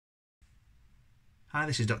Hi,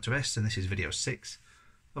 this is Dr. S and this is video 6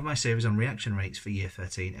 of my series on reaction rates for Year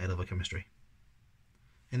 13 A-Level Chemistry.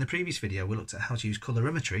 In the previous video we looked at how to use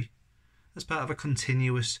colorimetry as part of a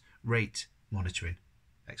continuous rate monitoring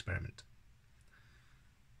experiment.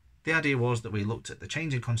 The idea was that we looked at the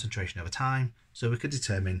change in concentration over time so we could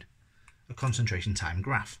determine a concentration time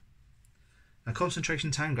graph. Now,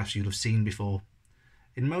 concentration time graphs you'll have seen before.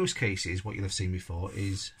 In most cases what you'll have seen before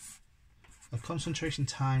is a concentration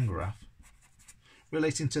time graph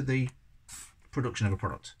relating to the production of a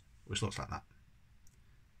product, which looks like that.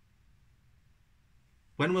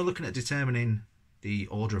 When we're looking at determining the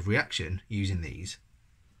order of reaction using these,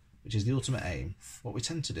 which is the ultimate aim, what we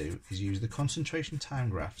tend to do is use the concentration time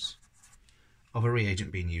graphs of a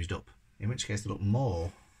reagent being used up, in which case they look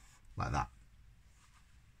more like that.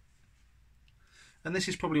 And this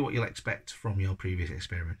is probably what you'll expect from your previous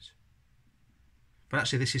experiments. But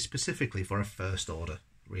actually this is specifically for a first order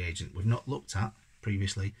reagent. We've not looked at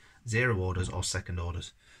previously zero orders or second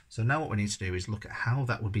orders. So now what we need to do is look at how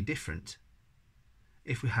that would be different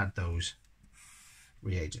if we had those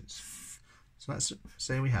reagents. So let's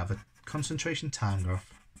say we have a concentration time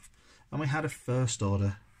graph and we had a first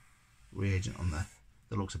order reagent on there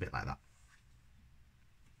that looks a bit like that.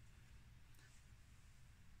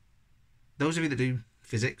 Those of you that do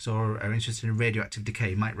physics or are interested in radioactive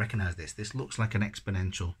decay might recognise this. This looks like an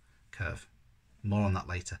exponential curve. More on that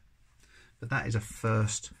later. But that is a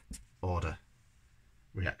first order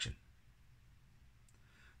reaction.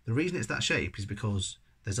 The reason it's that shape is because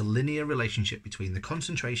there's a linear relationship between the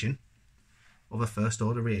concentration of a first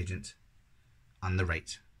order reagent and the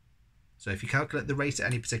rate. So if you calculate the rate at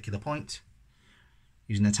any particular point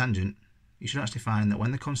using a tangent, you should actually find that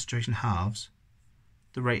when the concentration halves,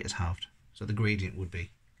 the rate is halved. So the gradient would be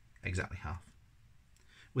exactly half.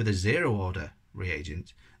 With a zero order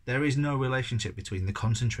reagent, there is no relationship between the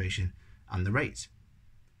concentration and the rate.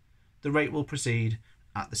 The rate will proceed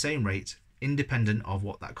at the same rate independent of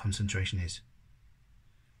what that concentration is.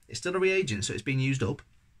 It's still a reagent, so it's being used up,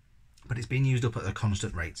 but it's being used up at a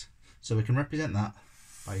constant rate. So we can represent that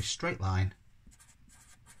by a straight line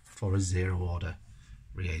for a zero order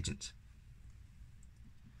reagent.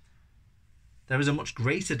 There is a much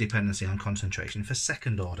greater dependency on concentration for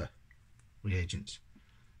second order reagents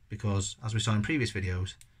because, as we saw in previous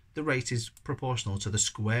videos, the rate is proportional to the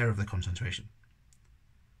square of the concentration.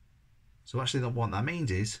 So actually what that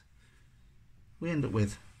means is we end up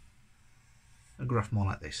with a graph more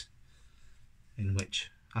like this, in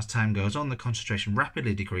which as time goes on the concentration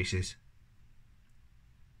rapidly decreases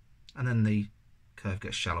and then the curve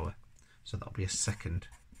gets shallower. So that'll be a second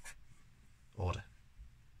order.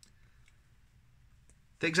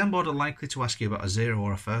 The exam board are likely to ask you about a zero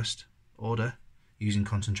or a first order using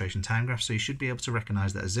concentration time graphs, so you should be able to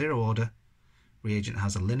recognise that a zero order reagent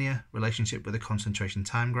has a linear relationship with a concentration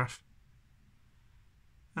time graph,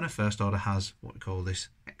 and a first order has what we call this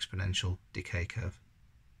exponential decay curve.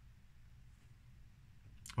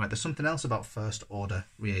 Right, there's something else about first order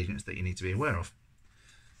reagents that you need to be aware of.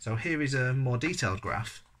 So here is a more detailed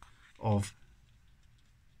graph of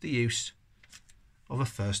the use of a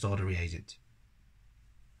first order reagent.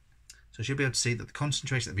 So you should be able to see that the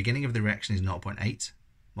concentration at the beginning of the reaction is 0.8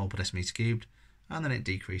 mole per decimeter cubed, and then it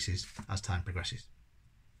decreases as time progresses.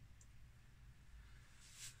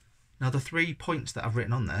 Now the 3 points that I've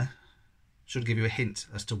written on there should give you a hint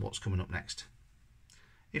as to what's coming up next.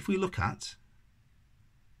 If we look at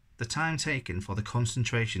the time taken for the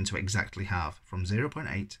concentration to exactly halve from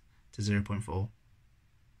 0.8 to 0.4,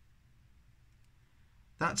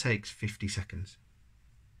 that takes 50 seconds.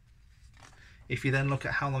 If you then look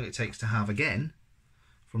at how long it takes to halve again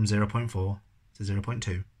from 0.4 to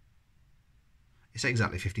 0.2, it's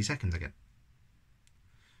exactly 50 seconds again.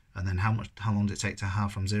 And then how long does it take to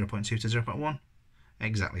halve from 0.2 to 0.1?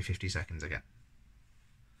 Exactly 50 seconds again.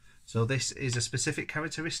 So this is a specific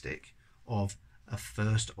characteristic of a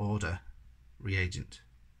first order reagent.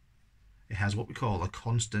 It has what we call a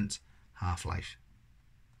constant half-life.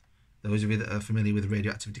 Those of you that are familiar with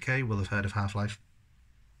radioactive decay will have heard of half-life.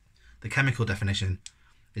 The chemical definition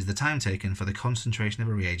is the time taken for the concentration of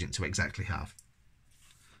a reagent to exactly halve.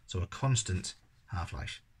 So a constant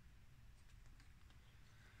half-life.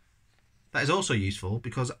 That is also useful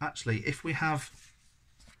because actually if we have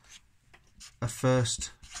a first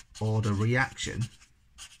order reaction,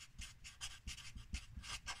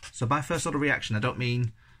 so by first order reaction I don't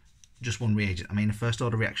mean just one reagent, I mean a first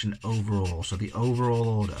order reaction overall, so the overall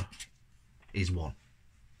order is 1.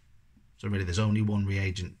 So really there's only one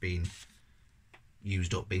reagent being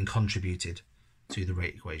used up, being contributed to the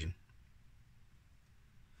rate equation.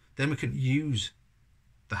 Then we can use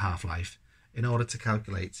the half-life in order to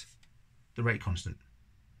calculate the rate constant.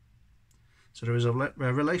 So there is a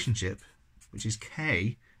relationship which is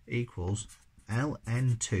K equals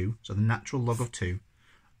ln2, so the natural log of 2,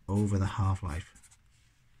 over the half-life.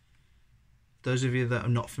 Those of you that are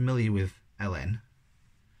not familiar with ln,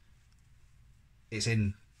 it's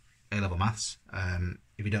in A-level maths.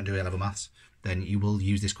 If you don't do A-level maths, then you will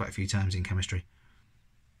use this quite a few times in chemistry.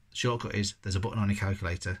 The shortcut is there's a button on your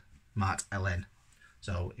calculator marked ln.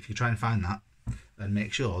 So if you try and find that, and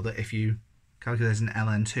make sure that if you calculate an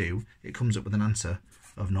ln2, it comes up with an answer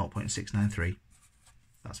of 0.693.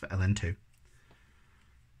 That's for ln2.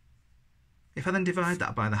 If I then divide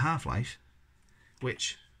that by the half-life,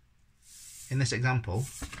 which in this example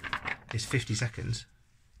is 50 seconds,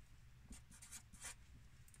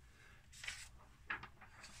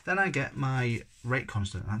 then I get my rate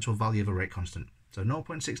constant, an actual value of a rate constant. So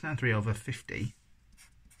 0.693 over 50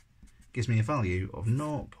 gives me a value of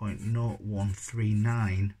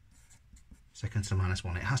 0.0139 seconds to the minus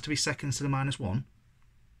 1. It has to be seconds to the minus 1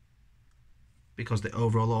 because the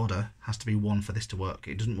overall order has to be 1 for this to work.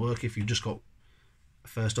 It doesn't work if you've just got a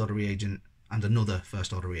first order reagent and another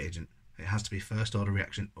first order reagent. It has to be first order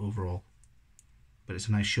reaction overall. But it's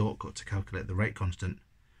a nice shortcut to calculate the rate constant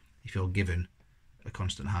if you're given a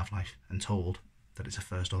constant half-life and told that it's a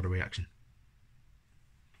first order reaction.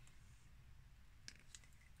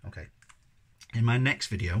 Okay. In my next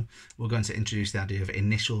video, we're going to introduce the idea of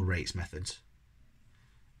initial rates methods,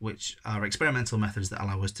 which are experimental methods that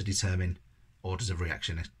allow us to determine orders of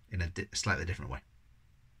reaction in a slightly different way.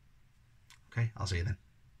 Okay, I'll see you then.